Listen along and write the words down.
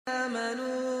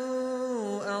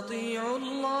آمنوا أطيعوا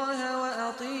الله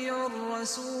وأطيعوا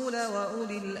الرسول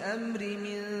وأولي الأمر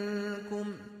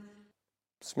منكم.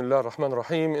 بسم الله الرحمن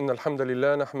الرحيم. إن الحمد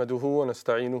لله نحمده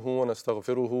ونستعينه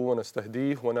ونستغفره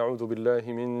ونستهديه ونعوذ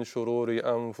بالله من شرور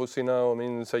أنفسنا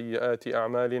ومن سيئات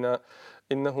أعمالنا.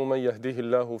 إنه من يهديه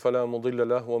الله فلا مضل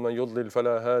له ومن يضلل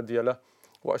فلا هادي له.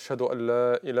 وأشهد أن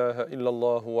لا إله إلا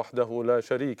الله وحده لا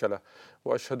شريك له،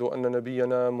 وأشهد أن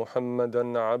نبينا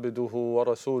محمدا عبده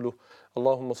ورسوله.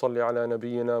 اللهم صل على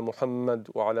نبينا محمد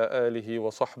وعلى آله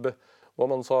وصحبه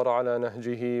ومن صار على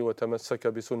نهجه وتمسك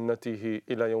بسنته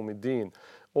إلى يوم الدين.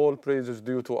 All praise is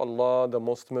due to Allah, the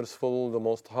most merciful, the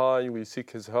most high. We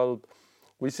seek His help,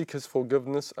 we seek His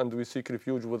forgiveness, and we seek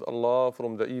refuge with Allah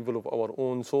from the evil of our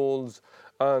own souls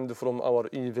and from our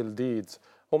evil deeds.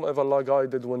 Whomever Allah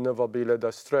guided will never be led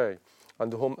astray,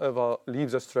 and whomever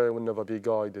leaves astray will never be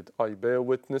guided. I bear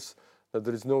witness that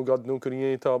there is no God, no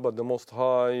Creator but the Most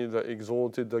High, the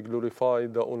Exalted, the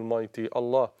Glorified, the Almighty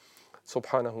Allah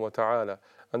subhanahu wa ta'ala.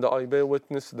 And I bear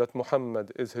witness that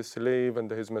Muhammad is His slave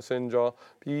and His messenger.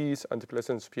 Peace and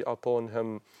blessings be upon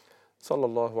him.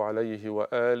 Sallallahu alayhi wa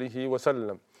alihi wa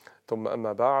sallam. Thumma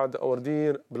amma ba'd. Our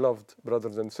dear beloved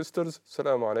brothers and sisters,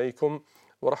 Assalamu alaikum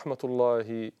wa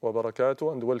rahmatullahi wa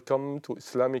barakatuh, and welcome to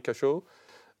IslamiQA show.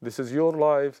 This is your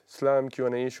live Islam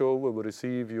Q&A show where we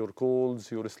receive your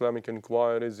calls, your Islamic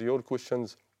inquiries, your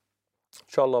questions.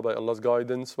 Inshallah, by Allah's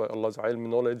guidance, by Allah's ilm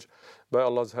knowledge, by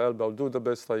Allah's help, I'll do the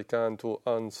best I can to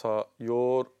answer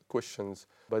your questions.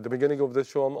 By the beginning of the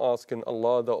show, I'm asking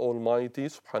Allah the Almighty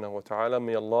subhanahu wa ta'ala,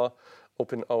 may Allah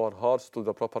open our hearts to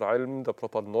the proper ilm, the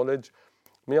proper knowledge.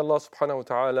 May Allah subhanahu wa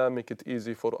ta'ala make it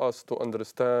easy for us to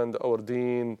understand our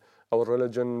deen, our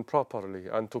religion properly,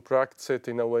 and to practice it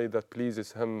in a way that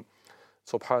pleases Him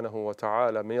subhanahu wa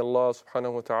ta'ala. May Allah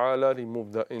subhanahu wa ta'ala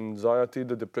remove the anxiety,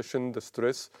 the depression, the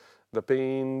stress, the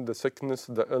pain, the sickness,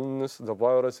 the illness, the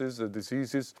viruses, the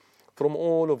diseases from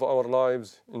all of our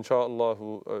lives,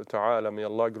 insha'Allah ta'ala. May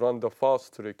Allah grant the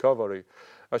fast recovery,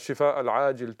 ash-shifa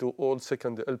al-ajil to all sick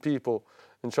and ill people,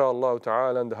 insha'Allah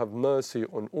ta'ala, and have mercy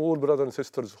on all brothers and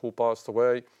sisters who passed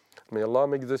away. May Allah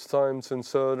make this time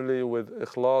sincerely with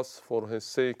ikhlas for His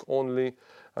sake only,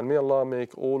 and may Allah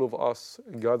make all of us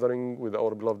gathering with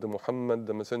our beloved Muhammad,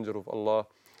 the messenger of Allah,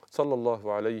 sallallahu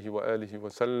alayhi wa alihi wa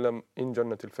sallam, in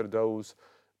Jannat al-Firdaus,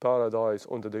 paradise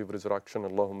on the day of resurrection.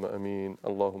 Allahumma ameen,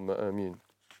 Allahumma ameen.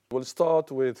 We'll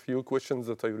start with few questions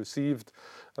that I received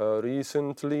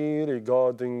recently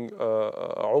regarding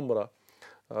Umrah.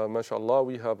 MashaAllah,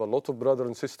 we have a lot of brothers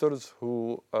and sisters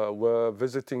who were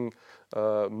visiting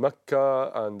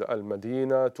Mecca and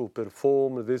Al-Madinah to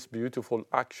perform this beautiful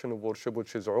action of worship,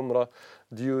 which is Umrah,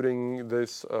 during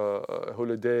this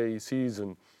holiday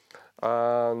season.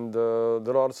 And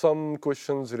there are some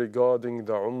questions regarding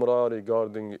the Umrah,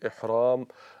 regarding Ihram.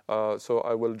 So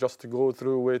I will just go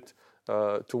through it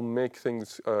to make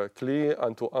things clear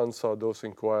and to answer those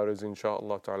inquiries,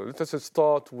 inshaAllah ta'ala. Let us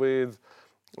start with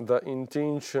the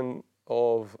intention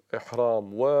of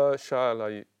Ihram. Where shall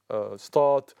I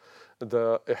start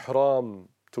the Ihram,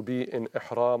 to be in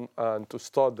Ihram, and to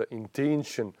start the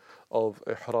intention of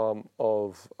Ihram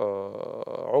of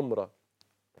Umrah?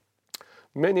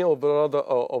 Many of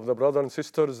the brothers and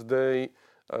sisters, they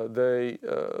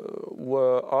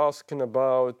were asking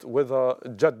about whether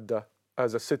Jeddah,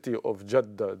 as a city of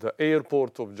Jeddah, the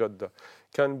airport of Jeddah,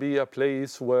 can be a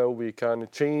place where we can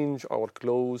change our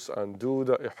clothes and do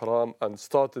the Ihram and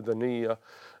start the Niyyah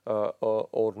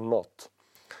or not.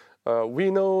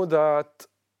 We know that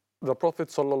the Prophet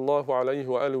sallallahu alaihi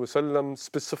wasallam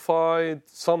specified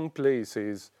some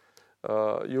places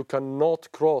you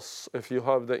cannot cross if you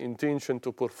have the intention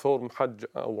to perform Hajj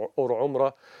or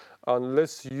Umrah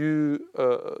unless you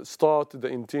start the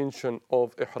intention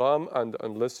of Ihram, and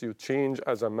unless you change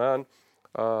as a man,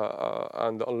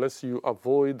 and unless you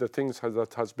avoid the things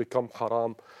that has become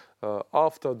haram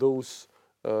after those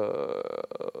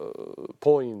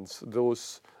points,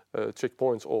 those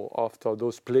checkpoints, or after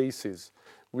those places.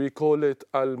 We call it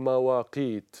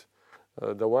al-mawaqit.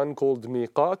 The one called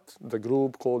miqat, the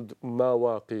group called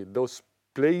mawaqit. Those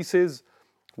places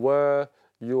where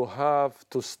you have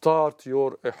to start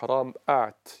your ihram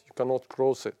at. You cannot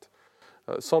cross it.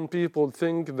 Some people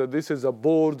think that this is a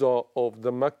border of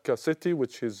the Mecca city,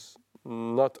 which is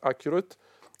not accurate.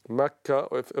 Mecca,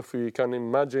 if we can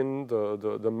imagine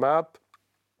the map,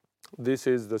 this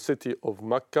is the city of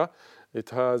Mecca. It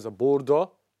has a border.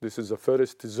 This is the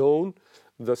first zone.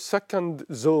 The second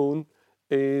zone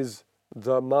is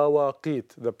the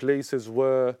mawaqit, the places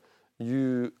where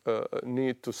you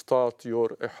need to start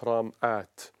your ihram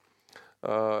at.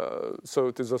 So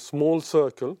it is a small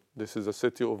circle. This is the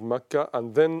city of Mecca,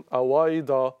 and then a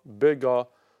wider, bigger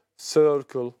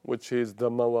circle, which is the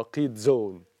Mawaqit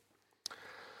zone.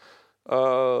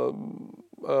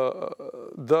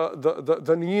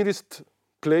 The nearest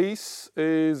place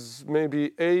is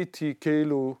maybe 80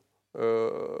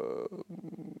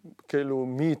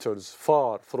 kilometers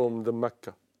far from the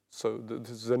Mecca. So this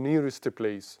is the nearest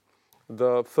place.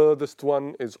 The furthest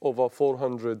one is over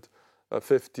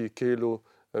 450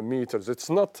 kilometers. It's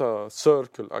not a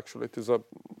circle, actually. It is a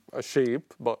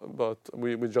shape, but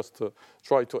we just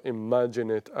try to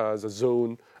imagine it as a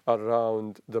zone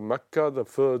around the Mecca. The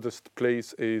furthest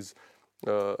place is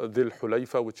Dhul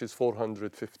Hulayfa, which is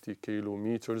 450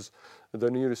 kilometers. The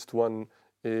nearest one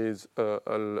is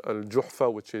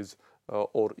Al-Juhfa, which is,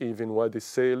 or even Wadi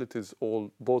Sail. It is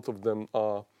both of them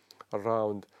are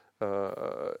around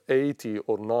 80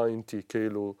 or 90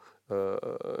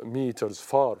 kilometers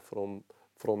far from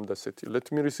the city.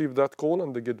 Let me receive that call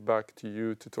and get back to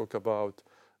you to talk about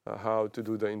how to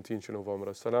do the intention of Umrah.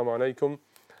 Assalamu alaikum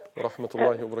wa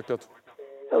rahmatullahi wa barakatuh.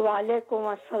 Wa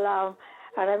alaikum assalam.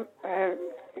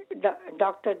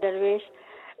 Dr. Darwish,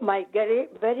 my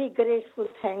very grateful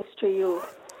thanks to you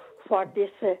for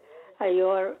this,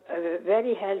 your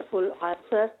very helpful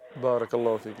answer.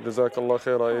 Barakallahu feek. Jazakallah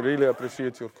khair. I really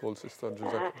appreciate your call, sister.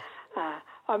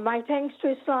 Jazakallah. My thanks to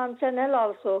Islam channel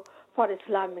also for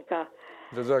IslamiQA.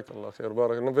 Jazakallah khair.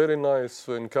 Barakallah. Very nice,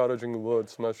 encouraging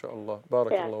words, mashallah.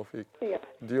 Barakallahu feek. Yeah.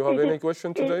 Do you have any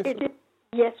question today?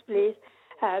 Yes, please.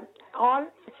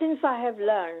 Since I have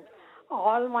learned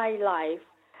all my life,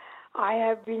 I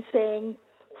have been saying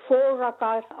 4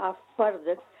 rakats of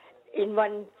fard in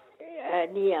one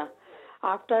niyyah.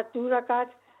 After 2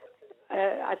 rakats,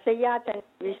 atayat, and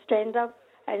we stand up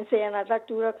and say another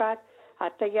 2 rakats,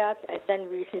 atayat, and then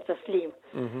we sit asleep.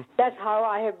 Mm-hmm. That's how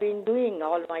I have been doing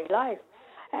all my life.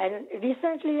 And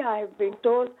recently I have been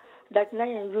told that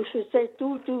you should say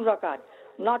 2 rakats,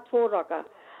 not 4 rakats.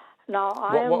 Now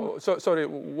sorry,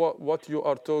 what you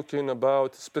are talking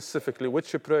about specifically?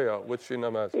 Which prayer? Which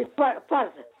namaz?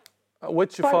 Fard.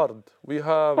 Which fard? We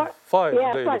have 5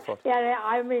 daily fard. Yeah,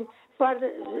 I mean fard,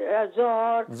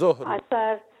 Zohr,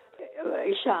 Asr,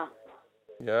 Isha.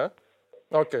 Yeah.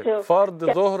 Okay. So, Fard,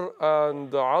 Zohr,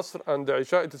 and Asr, and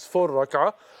Isha. It is 4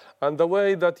 rak'ah, and the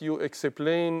way that you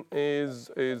explain is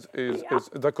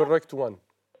the correct one.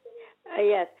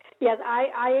 Yes.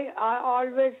 I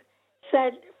always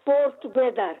said 4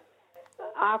 together.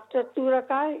 After 2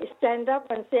 rak'ah, stand up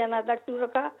and say another 2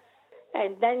 rak'ah,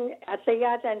 and then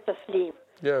atayat and taslim.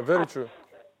 Yeah, very true.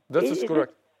 That is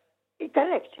correct.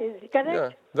 Correct. Is it correct? Yeah,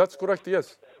 that's correct.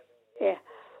 Yes. Yeah.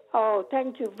 Oh,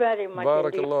 thank you very much.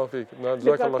 Barakallahu feek.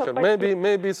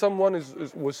 Maybe someone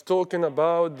was talking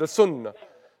about the sunnah,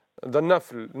 the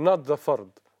nafl, not the fard.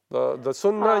 The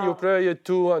sunnah you pray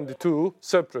 2 and 2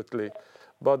 separately,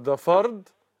 but the fard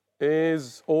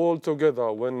is all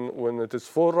together. When it is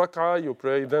 4 rak'ah, you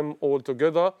pray them all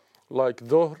together, like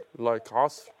Dhuhr, like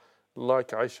Asr,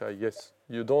 like Isha. Yes,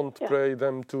 you don't pray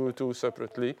them 2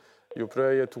 separately. You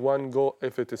pray it one go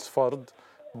if it is fard.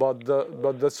 But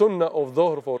the sunnah of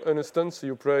Dhuhr, for instance,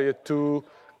 you pray it 2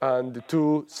 and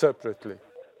 2 separately.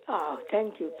 Oh,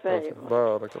 thank you very much.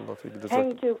 Barakallahu feek.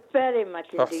 Thank you very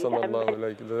much indeed. Ahsanallahu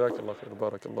ilayk. Jazakallah khair.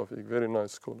 Barakallahu feek. Very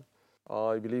nice call.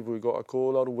 I believe we got a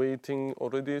caller waiting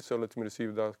already, so let me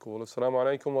receive that call. Assalamu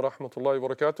alaikum wa rahmatullahi wa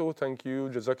barakatuh. Thank you.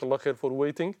 Jazakallah khair for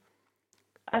waiting.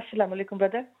 Assalamu alaikum,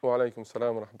 brother. Wa alaikum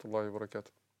salam wa rahmatullahi wa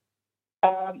barakatuh.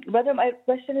 Brother, my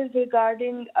question is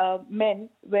regarding men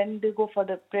when they go for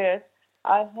the prayers.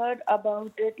 I heard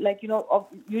about it,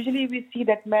 usually we see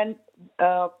that men,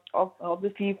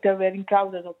 obviously if they're wearing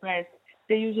trousers or pants,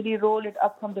 they usually roll it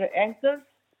up from their ankles,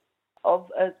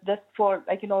 just for,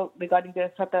 regarding their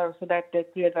satar, so that their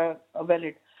prayers are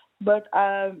valid. But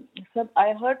I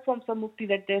heard from some mufti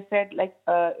that they said,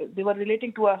 they were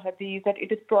relating to a hadith that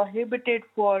it is prohibited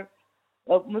for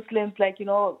Muslims,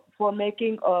 for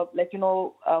making,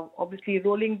 obviously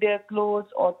rolling their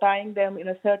clothes or tying them in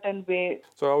a certain way.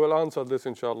 So I will answer this,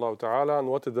 inshallah ta'ala. And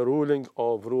what is the ruling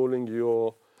of rolling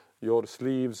your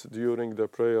sleeves during the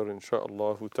prayer,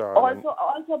 inshallah ta'ala?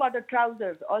 Also about the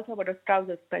trousers,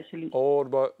 especially. Or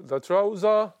but the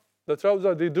trouser,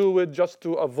 they do it just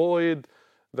to avoid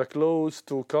the clothes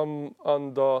to come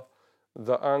under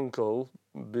the ankle,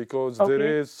 because there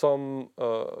is some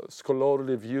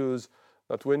scholarly views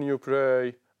that when you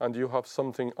pray and you have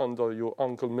something under your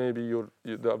ankle, maybe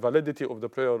the validity of the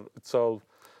prayer itself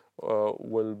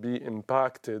will be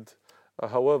impacted.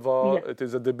 However, it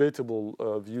is a debatable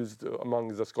views among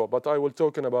the scholars. But I will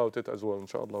talk about it as well,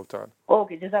 inshallah ta'ala.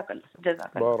 Okay, jazakallah.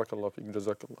 Barakallah feek,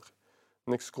 jazakallah.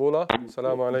 Next caller.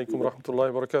 Assalamu alaikum wa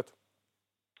rahmatullahi wa barakatuh.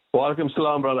 Wa alaikum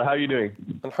salam, brother. How are you doing?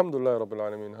 Alhamdulillah Rabbil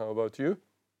Alameen. How about you?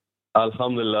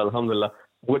 Alhamdulillah, alhamdulillah.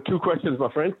 With two questions,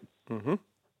 my friend. Mm-hmm.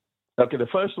 Okay, the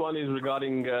first one is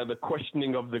regarding the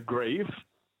questioning of the grave.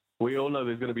 We all know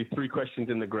there's going to be three questions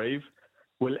in the grave.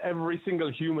 Will every single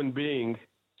human being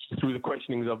through the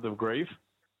questionings of the grave,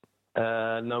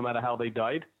 no matter how they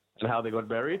died and how they got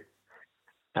buried?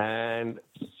 And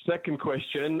second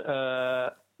question,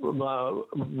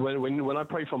 when I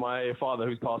pray for my father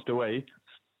who's passed away,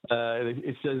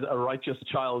 it says a righteous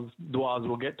child's du'as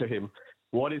will get to him.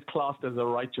 What is classed as a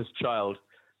righteous child?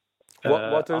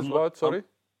 What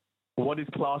is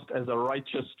classed as a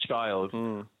righteous child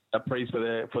that prays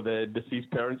for the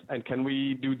deceased parents? And can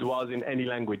we do du'as in any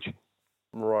language?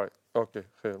 Right. Okay.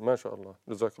 Khair. MashaAllah.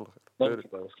 Jazakallah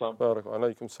khair. Barak.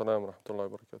 Alaykum salam wa rahmatullahi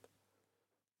wa barakatuh.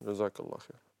 Jazakallah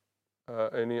khair.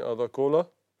 Any other caller?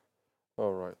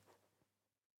 All right.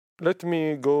 Let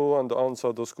me go and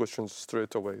answer those questions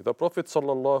straight away. The Prophet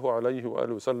sallallahu alayhi wa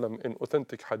sallam in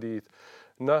authentic hadith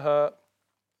naha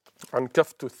an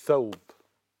kaftu thawb,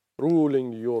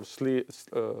 ruling your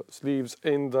sleeves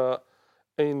in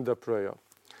the prayer.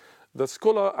 The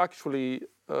scholar actually,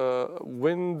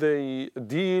 when they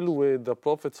deal with the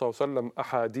Prophet sallallahu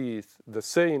ahadith, the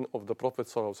saying of the Prophet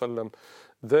sallallahu,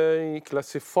 they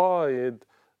classified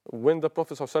when the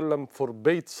Prophet sallallahu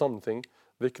forbade something.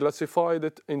 They classified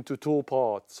it into two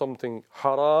parts, something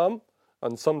haram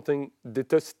and something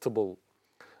detestable.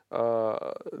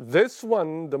 This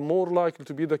one, the more likely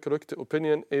to be the correct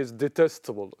opinion, is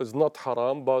detestable. It's not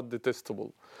haram, but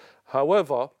detestable.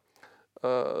 However,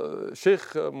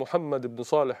 Sheikh Muhammad ibn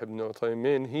Salih ibn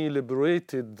Uthaymeen, he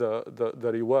liberated the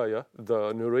riwayah,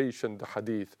 the narration, the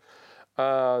hadith.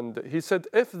 And he said,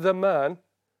 if the man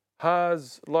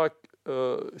has like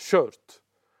a shirt,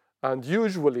 and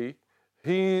usually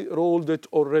he rolled it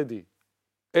already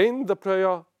in the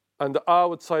prayer and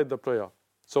outside the prayer.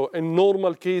 So in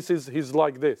normal cases, he's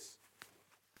like this.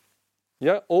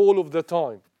 Yeah, all of the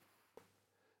time.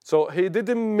 So he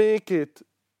didn't make it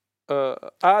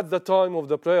at the time of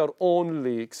the prayer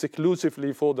only,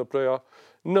 exclusively for the prayer.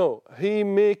 No, he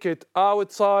make it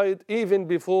outside even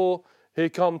before he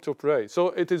come to pray. So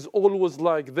it is always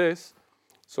like this.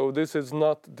 So this is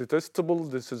not detestable,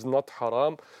 this is not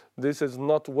haram, this is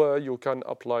not where you can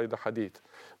apply the hadith.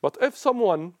 But if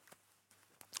someone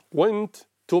went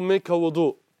to make a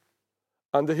wudu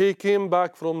and he came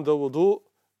back from the wudu,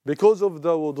 because of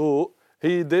the wudu,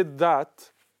 he did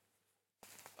that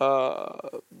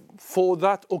for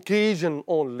that occasion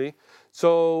only.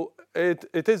 So it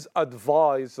is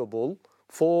advisable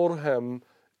for him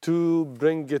to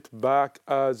bring it back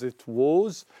as it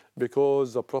was,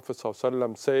 because the Prophet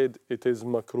ﷺ said it is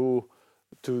makruh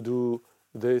to do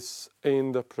this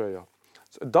in the prayer.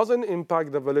 So it doesn't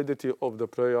impact the validity of the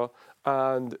prayer,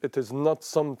 and it is not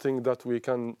something that we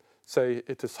can say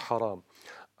it is haram.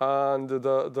 And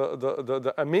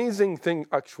the amazing thing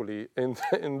actually in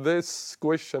this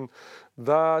question,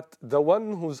 that the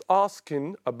one who's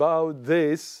asking about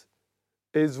this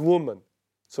is woman.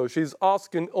 So she's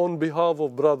asking on behalf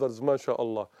of brothers,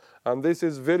 mashallah. And this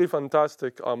is very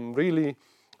fantastic. I'm really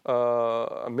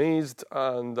amazed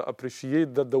and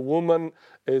appreciate that the woman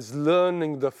is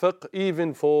learning the fiqh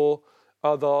even for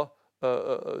other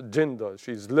gender.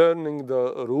 She's learning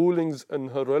the rulings in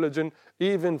her religion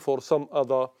even for some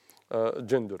other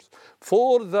genders.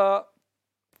 For the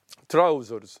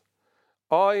trousers,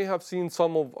 I have seen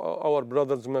some of our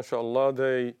brothers, mashallah,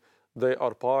 they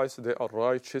are pious, they are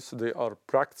righteous, they are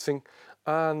practicing,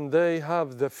 and they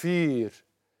have the fear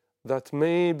that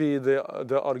maybe they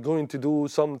are going to do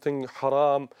something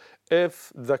haram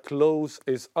if the clothes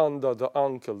is under the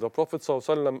ankle. The Prophet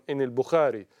ﷺ in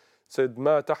al-Bukhari said,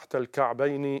 "Ma tahta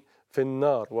al-ka'bayni fi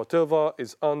an-nar." Whatever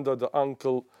is under the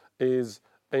ankle is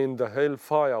in the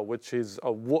hellfire, which is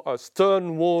a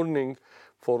stern warning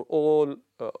for all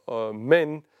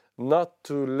men not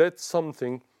to let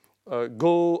something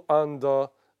go under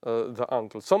the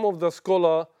ankle. Some of the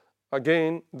scholars,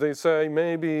 again, they say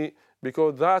maybe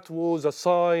because that was a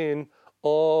sign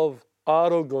of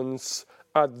arrogance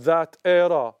at that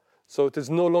era, so it is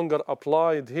no longer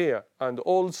applied here. And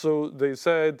also they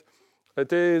said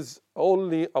it is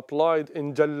only applied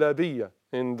in jallabiyya,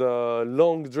 in the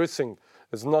long dressing.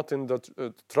 It's not in the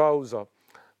trouser.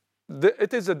 There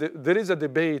is a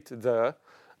debate there.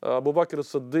 Abu Bakr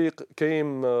as-Siddiq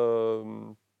came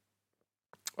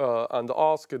and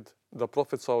asked the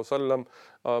Prophet ﷺ,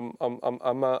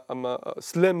 I'm a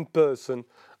slim person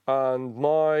and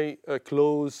my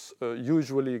clothes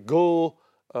usually go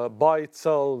by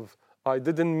itself. I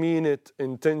didn't mean it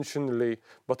intentionally,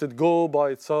 but it go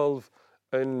by itself.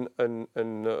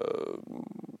 under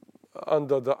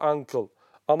the ankle?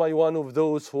 Am I one of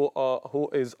those who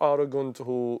is arrogant,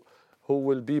 who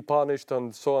will be punished,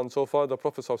 and so on and so forth? The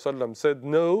Prophet ﷺ said,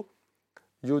 no,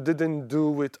 you didn't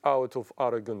do it out of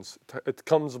arrogance. It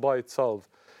comes by itself,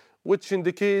 which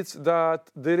indicates that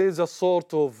there is a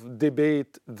sort of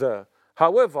debate there.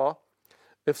 However,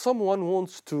 if someone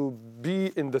wants to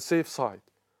be in the safe side,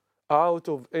 out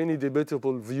of any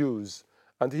debatable views,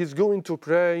 and he's going to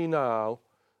pray now,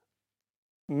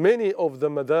 many of the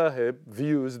madahib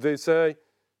views, they say,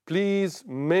 please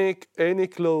make any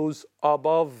clothes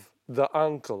above the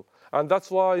ankle. And that's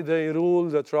why they rule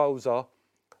the trouser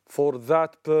for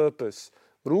that purpose.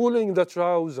 Ruling the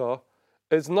trouser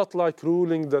is not like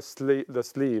ruling the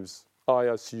sleeves, I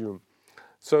assume.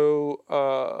 So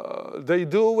they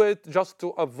do it just to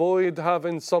avoid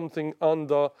having something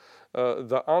under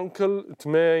the ankle. It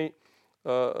may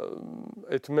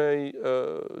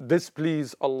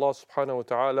displease Allah subhanahu wa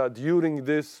ta'ala during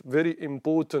this very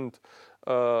important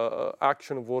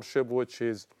action of worship, which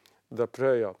is the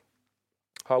prayer.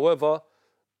 However,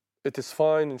 it is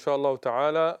fine, inshallah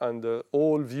ta'ala, and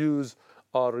all views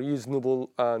are reasonable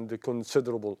and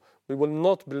considerable. We will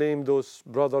not blame those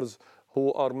brothers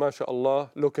who are,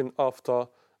 mashallah, looking after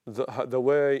the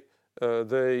way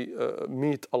they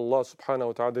meet Allah subhanahu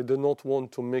wa ta'ala. They do not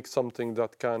want to make something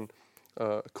that can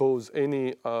cause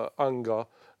any anger,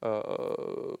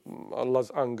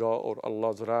 Allah's anger or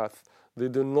Allah's wrath. They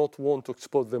do not want to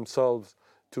expose themselves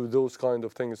to those kind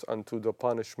of things and to the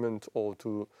punishment or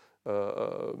to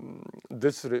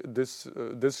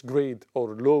disgrade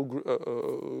or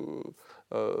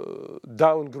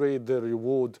downgrade their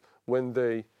reward when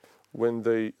they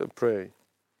pray,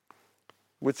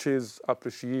 which is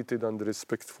appreciated and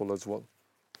respectful as well.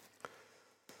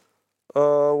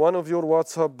 One of your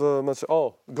WhatsApp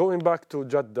messages, going back to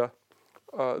Jeddah,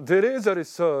 there is a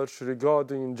research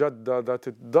regarding Jeddah that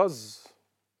it does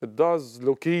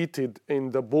located in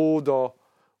the border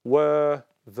where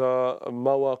the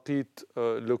mawaqit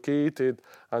located,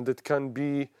 and it can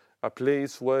be a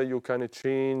place where you can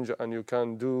change and you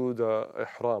can do the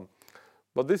ihram.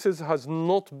 But this has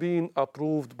not been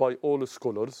approved by all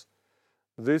scholars.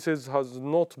 This has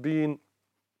not been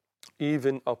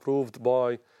even approved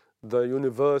by the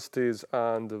universities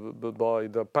and by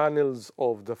the panels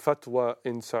of the fatwa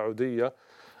in Saudi.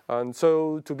 And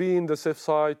so to be in the safe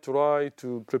side, try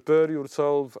to prepare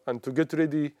yourself and to get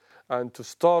ready and to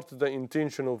start the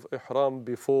intention of ihram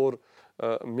before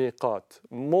miqat.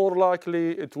 More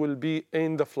likely it will be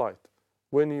in the flight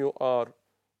when you are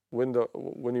in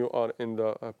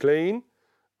the plane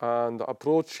and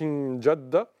approaching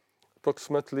Jeddah,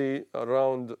 approximately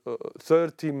around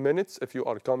 30 minutes. If you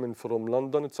are coming from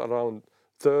London, it's around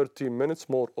 30 minutes,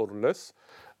 more or less.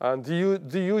 And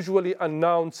they usually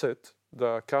announce it,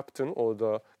 the captain or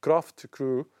the craft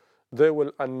crew, they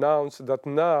will announce that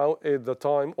now is the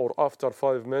time, or after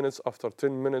 5 minutes, after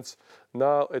 10 minutes,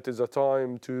 now it is a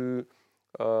time to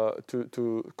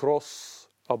cross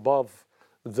above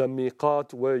the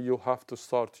miqat where you have to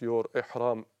start your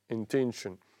ihram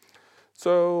intention.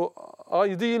 So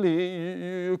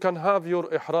ideally, you can have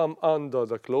your ihram under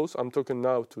the clothes. I'm talking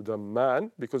now to the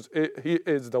man, because he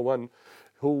is the one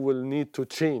who will need to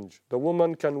change. The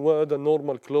woman can wear the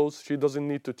normal clothes. She doesn't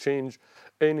need to change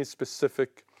any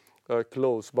specific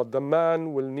clothes. But the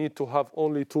man will need to have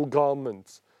only 2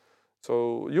 garments.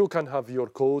 So you can have your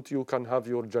coat, you can have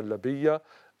your jalabiya.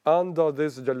 Under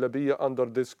this jalabiya, under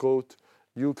this coat,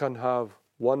 you can have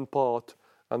one part,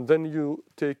 and then you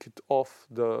take it off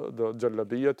the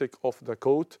jalabiya, take off the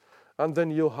coat, and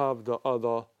then you have the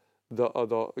other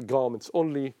garments.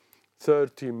 Only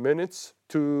 30 minutes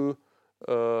to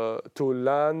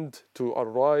land, to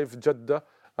arrive Jeddah,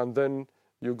 and then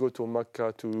you go to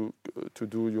Mecca to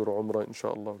do your Umrah,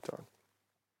 inshallah ta'ala.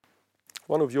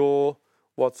 One of your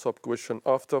WhatsApp question: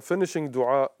 after finishing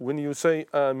dua, when you say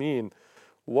Ameen,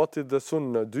 what is the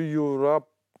sunnah? Do you rub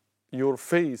your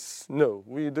face? No,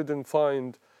 we didn't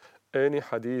find any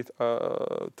hadith,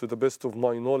 to the best of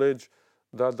my knowledge,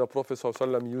 that the Prophet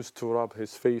ﷺ used to rub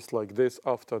his face like this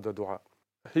after the dua.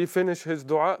 He finished his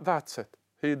dua, that's it.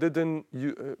 He didn't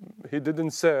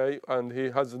say, and he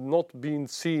has not been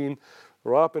seen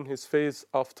rubbing his face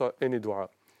after any dua.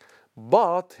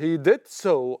 But he did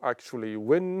so actually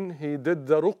when he did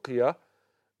the ruqya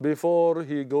before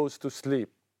he goes to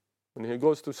sleep. When he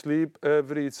goes to sleep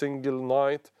every single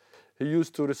night, he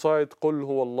used to recite قُلْ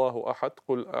هُوَ اللَّهُ أَحَدْ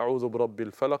قُلْ أَعُوذُ بِرَبِّ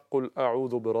الْفَلَقِ قُلْ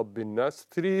أَعُوذُ بِرَبِّ النَّاسِ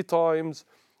 3 times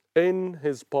in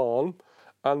his palm,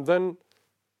 and then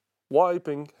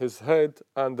wiping his head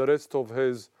and the rest of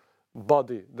his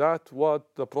body. That's what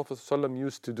the Prophet ﷺ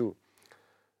used to do.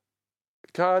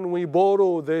 can we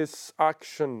borrow this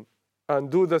action and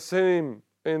do the same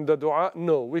in the dua?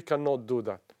 No, we cannot do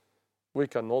that. We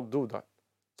cannot do that.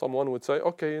 Someone would say,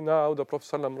 okay, now the Prophet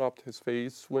ﷺ rubbed his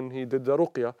face when he did the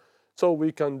ruqyah, so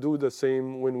we can do the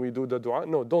same when we do the dua.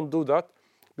 No, don't do that,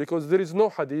 because there is no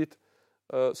hadith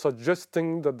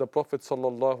suggesting that the Prophet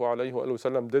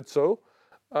ﷺ did so.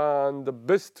 And the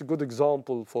best good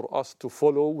example for us to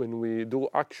follow when we do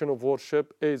action of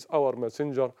worship is our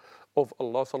Messenger of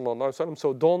Allah ﷺ.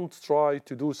 So don't try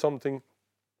to do something,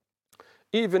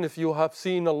 even if you have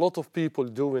seen a lot of people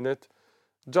doing it.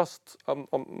 Just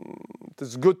it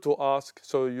is good to ask,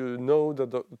 so you know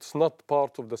that it's not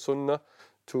part of the sunnah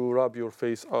to rub your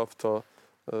face after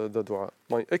the dua.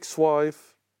 My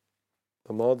ex-wife,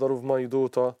 the mother of my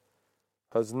daughter,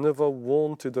 has never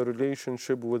wanted a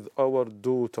relationship with our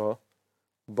daughter,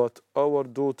 but our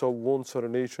daughter wants a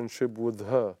relationship with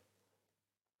her.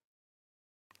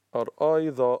 Are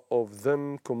either of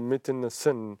them committing a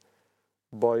sin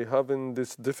by having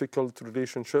this difficult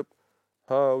relationship?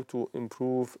 How to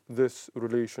improve this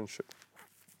relationship?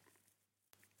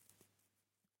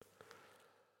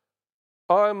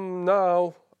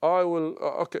 I will.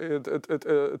 Okay,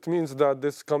 it means that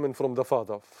this coming from the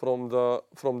father, from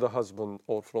the husband,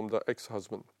 or from the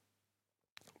ex-husband.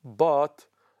 But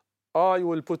I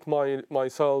will put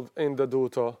myself in the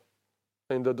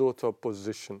daughter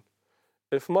position.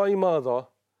 If my mother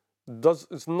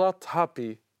is not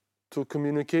happy to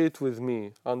communicate with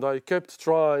me, and I kept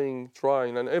trying,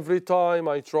 and every time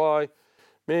I try,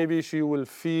 maybe she will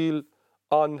feel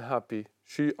unhappy.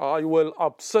 I will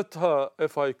upset her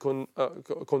if I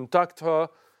contact her,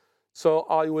 so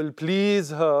I will please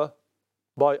her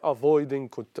by avoiding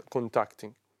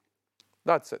contacting.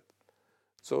 That's it.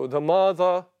 So the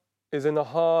mother is in a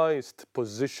highest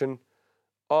position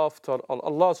after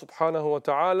Allah subhanahu wa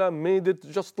ta'ala made it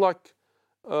just like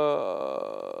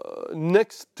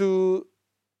next to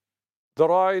the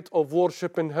right of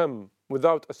worshiping Him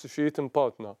without associating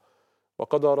partner.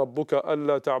 وَقَضَى رَبُّكَ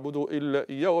أَلَّا تَعْبُدُوا إِلَّا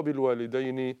إِيَّاهُ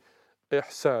وَبِالْوَالِدَيْنِ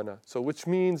إِحْسَانًا. So which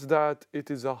means that it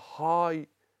is a high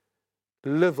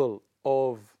level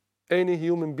of any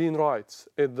human being rights,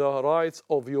 it's the rights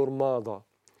of your mother.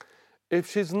 If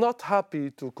she's not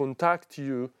happy to contact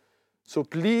you, so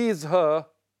please her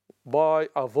by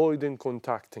avoiding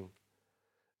contacting.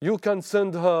 You can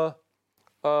send her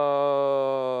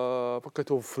a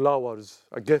packet of flowers,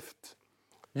 a gift.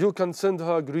 You can send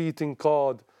her a greeting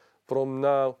card from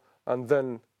now and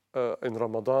then in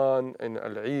Ramadan, in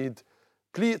Al-Eid.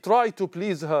 Please try to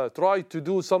please her. Try to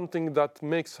do something that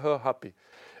makes her happy.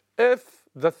 If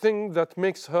the thing that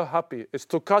makes her happy is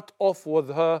to cut off with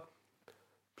her,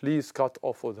 please cut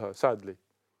off with her, sadly.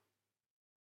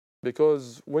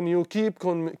 Because when you keep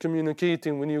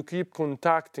communicating, when you keep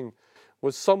contacting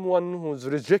with someone who's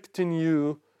rejecting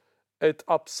you, it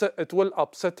will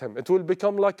upset him. It will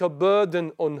become like a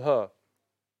burden on her,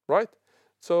 right?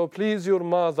 So please your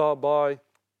mother by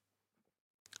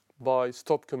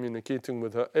stop communicating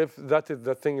with her if that is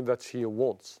the thing that she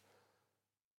wants.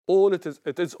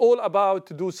 It is all about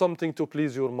to do something to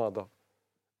please your mother.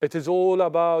 It is all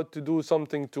about to do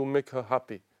something to make her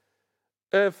happy.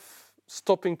 If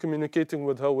stopping communicating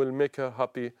with her will make her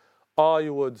happy, I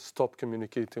would stop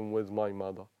communicating with my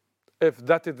mother. If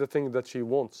that is the thing that she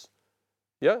wants.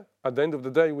 Yeah, at the end of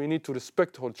the day, we need to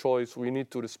respect her choice. We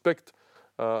need to respect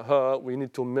her. We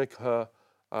need to make her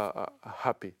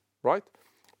happy, right?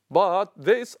 But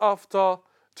this after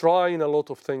trying a lot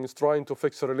of things, trying to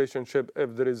fix a relationship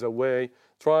if there is a way,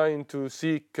 trying to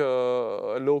seek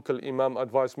a local imam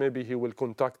advice. Maybe he will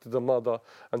contact the mother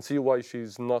and see why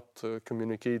she's not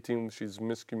communicating, she's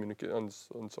miscommunicating,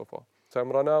 and so forth.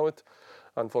 Time ran out,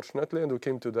 unfortunately, and we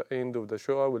came to the end of the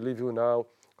show. I will leave you now.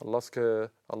 Allah's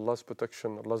care, Allah's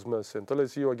protection, Allah's mercy. Until I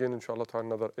see you again, inshallah, to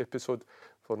another episode.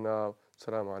 For now,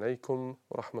 Assalamu alaikum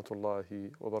wa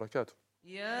rahmatullahi wa barakatuh.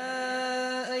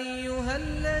 يا أيها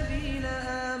الذين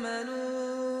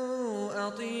آمنوا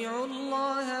أطيعوا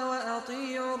الله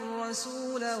وأطيعوا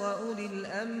الرسول وأولي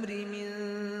الأمر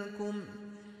منكم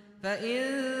فإن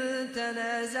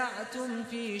تنازعتم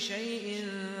في شيء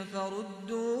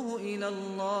فردوه إلى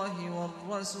الله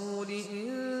والرسول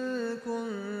إن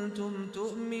كنتم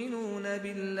تؤمنون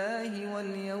بالله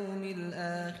واليوم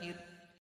الآخر